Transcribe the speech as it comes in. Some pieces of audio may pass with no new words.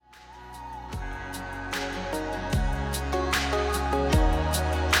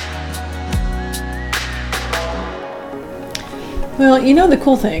Well, the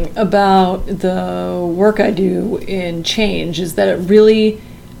cool thing about the work I do in change is that it really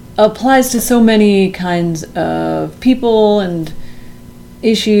applies to so many kinds of people and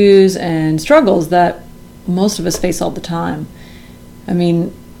issues and struggles that most of us face all the time. I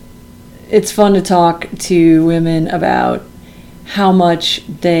mean, it's fun to talk to women about how much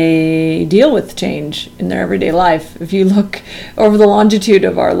they deal with change in their everyday life. If you look over the longitude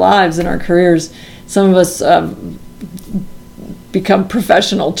of our lives and our careers, some of us become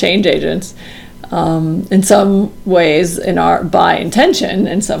professional change agents. In some ways by intention,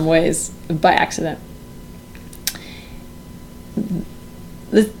 in some ways by accident.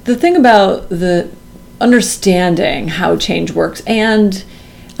 The thing about the understanding how change works and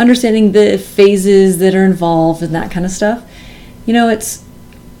understanding the phases that are involved and that kind of stuff,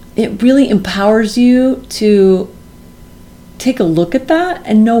 it really empowers you to take a look at that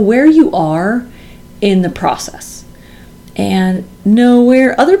and know where you are in the process and know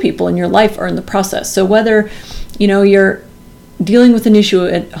where other people in your life are in the process. So whether you're dealing with an issue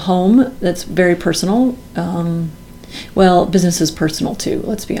at home that's very personal, business is personal too,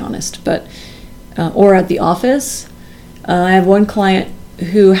 let's be honest, but or at the office. I have one client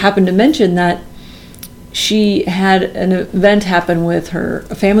who happened to mention that she had an event happen with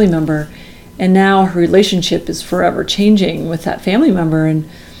a family member, and now her relationship is forever changing with that family member, and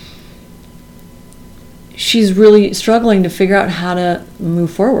she's really struggling to figure out how to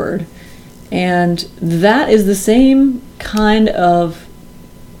move forward. And that is the same kind of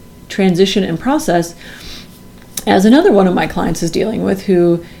transition and process as another one of my clients is dealing with,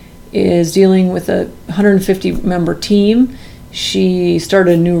 who is dealing with a 150 member team. She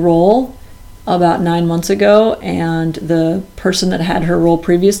started a new role about 9 months ago, and the person that had her role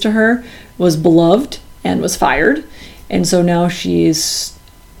previous to her was beloved and was fired. And so now she's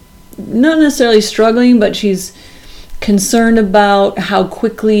not necessarily struggling, but she's concerned about how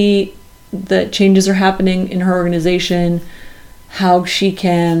quickly the changes are happening in her organization, how she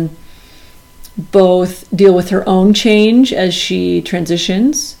can both deal with her own change as she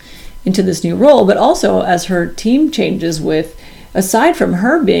transitions into this new role, but also as her team changes with, aside from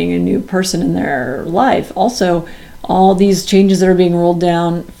her being a new person in their life, also all these changes that are being rolled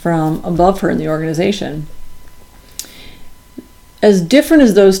down from above her in the organization. As different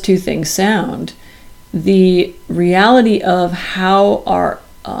as those two things sound, the reality of how our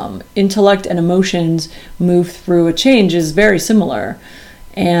intellect and emotions move through a change is very similar.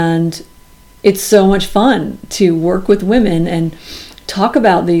 And it's so much fun to work with women and talk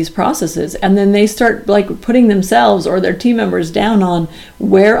about these processes, and then they start putting themselves or their team members down on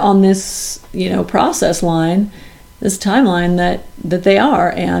where on this process line, this timeline that they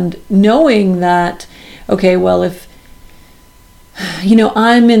are, and knowing that, okay, well, if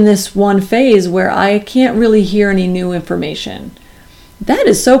I'm in this one phase where I can't really hear any new information, that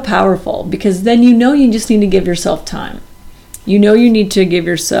is so powerful, because then you just need to give yourself time. You need to give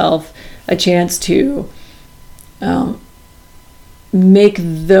yourself a chance to make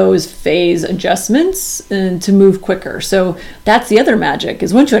those phase adjustments and to move quicker. So that's the other magic,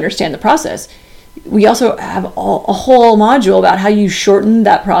 is once you understand the process, we also have a whole module about how you shorten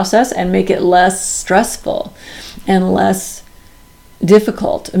that process and make it less stressful and less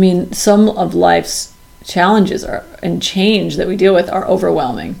difficult. I mean, some of life's challenges and change that we deal with are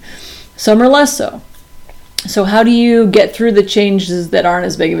overwhelming. Some are less so. So how do you get through the changes that aren't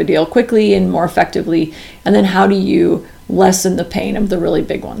as big of a deal quickly and more effectively? And then how do you lessen the pain of the really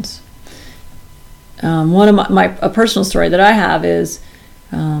big ones? One of a personal story that I have is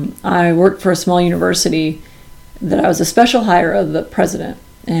I worked for a small university that I was a special hire of the president,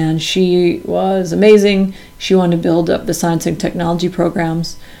 and she was amazing. She wanted to build up the science and technology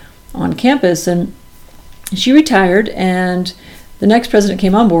programs on campus, and she retired, and the next president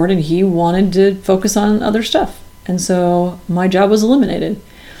came on board, and he wanted to focus on other stuff. And so my job was eliminated.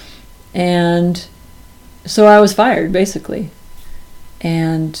 And so I was fired, basically.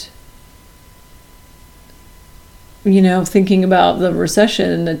 And, thinking about the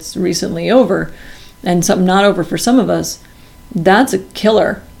recession that's recently over, and something not over for some of us, that's a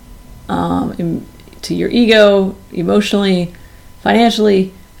killer to your ego, emotionally,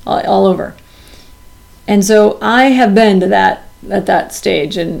 financially, all over. And so I have been to that at that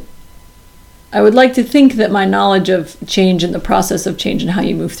stage, and I would like to think that my knowledge of change and the process of change and how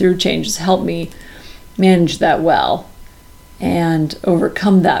you move through change has helped me manage that well and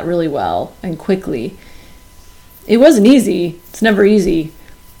overcome that really well and quickly. It wasn't easy. It's never easy,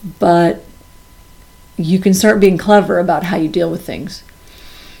 but you can start being clever about how you deal with things.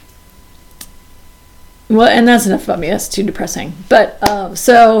 Well, and that's enough about me. That's too depressing. But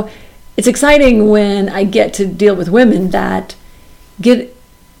so it's exciting when I get to deal with women that get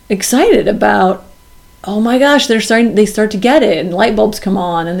excited about, oh my gosh, they start to get it, and light bulbs come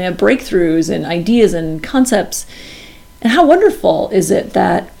on, and they have breakthroughs and ideas and concepts. And how wonderful is it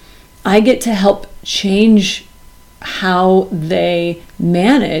that I get to help change how they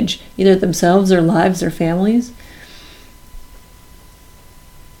manage either themselves, their lives, their families.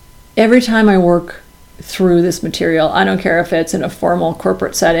 Every time I work through this material, I don't care if it's in a formal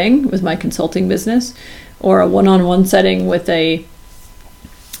corporate setting with my consulting business or a one-on-one setting with a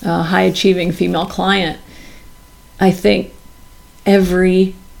high-achieving female client, I think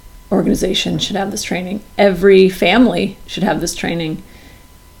every organization should have this training. Every family should have this training.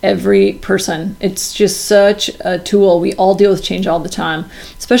 Every person. It's just such a tool. We all deal with change all the time,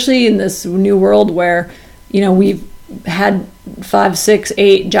 especially in this new world where, we've had 5, 6,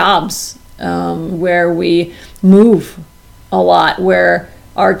 8 jobs, where we move a lot, where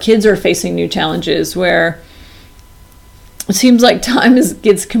our kids are facing new challenges, where it seems like time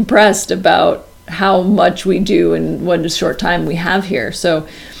gets compressed about how much we do and what a short time we have here. So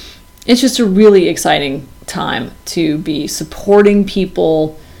it's just a really exciting time to be supporting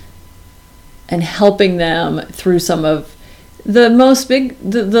people and helping them through some of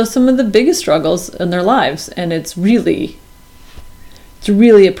some of the biggest struggles in their lives. And it's really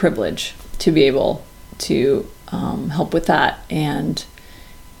a privilege to be able to help with that. And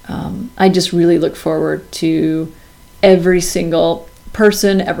I just really look forward to every single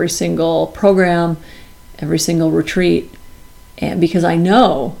person, every single program, every single retreat, and because I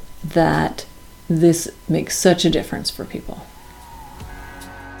know that this makes such a difference for people.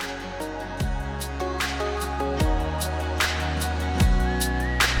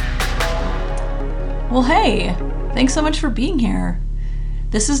 Well, hey, thanks so much for being here.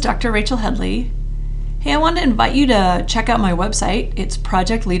 This is Dr. Rachel Headley. Hey, I wanted to invite you to check out my website. It's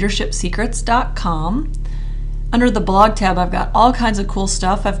projectleadershipsecrets.com. Under the blog tab, I've got all kinds of cool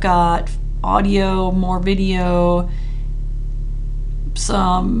stuff. I've got audio, more video,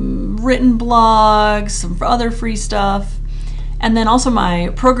 some written blogs, some other free stuff, and then also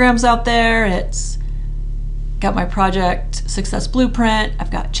my programs out there. It's got my Project Success Blueprint.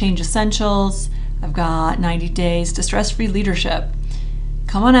 I've got Change Essentials. I've got 90 Days to Stress-Free Leadership.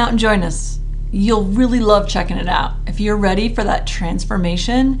 Come on out and join us. You'll really love checking it out. If you're ready for that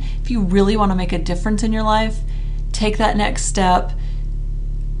transformation, if you really want to make a difference in your life, take that next step,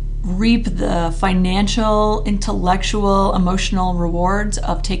 reap the financial, intellectual, emotional rewards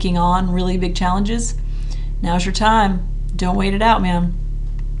of taking on really big challenges, now's your time. Don't wait it out, man.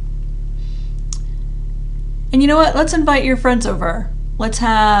 And you know what? Let's invite your friends over. Let's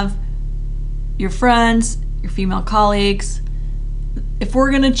have your friends, your female colleagues. If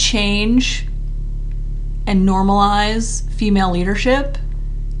we're going to change and normalize female leadership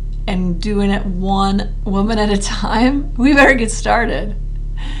and doing it one woman at a time, we better get started.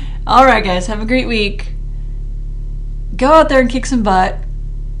 All right, guys, have a great week. Go out there and kick some butt.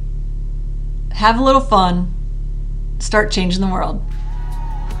 Have a little fun. Start changing the world.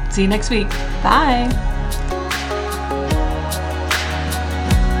 See you next week. Bye.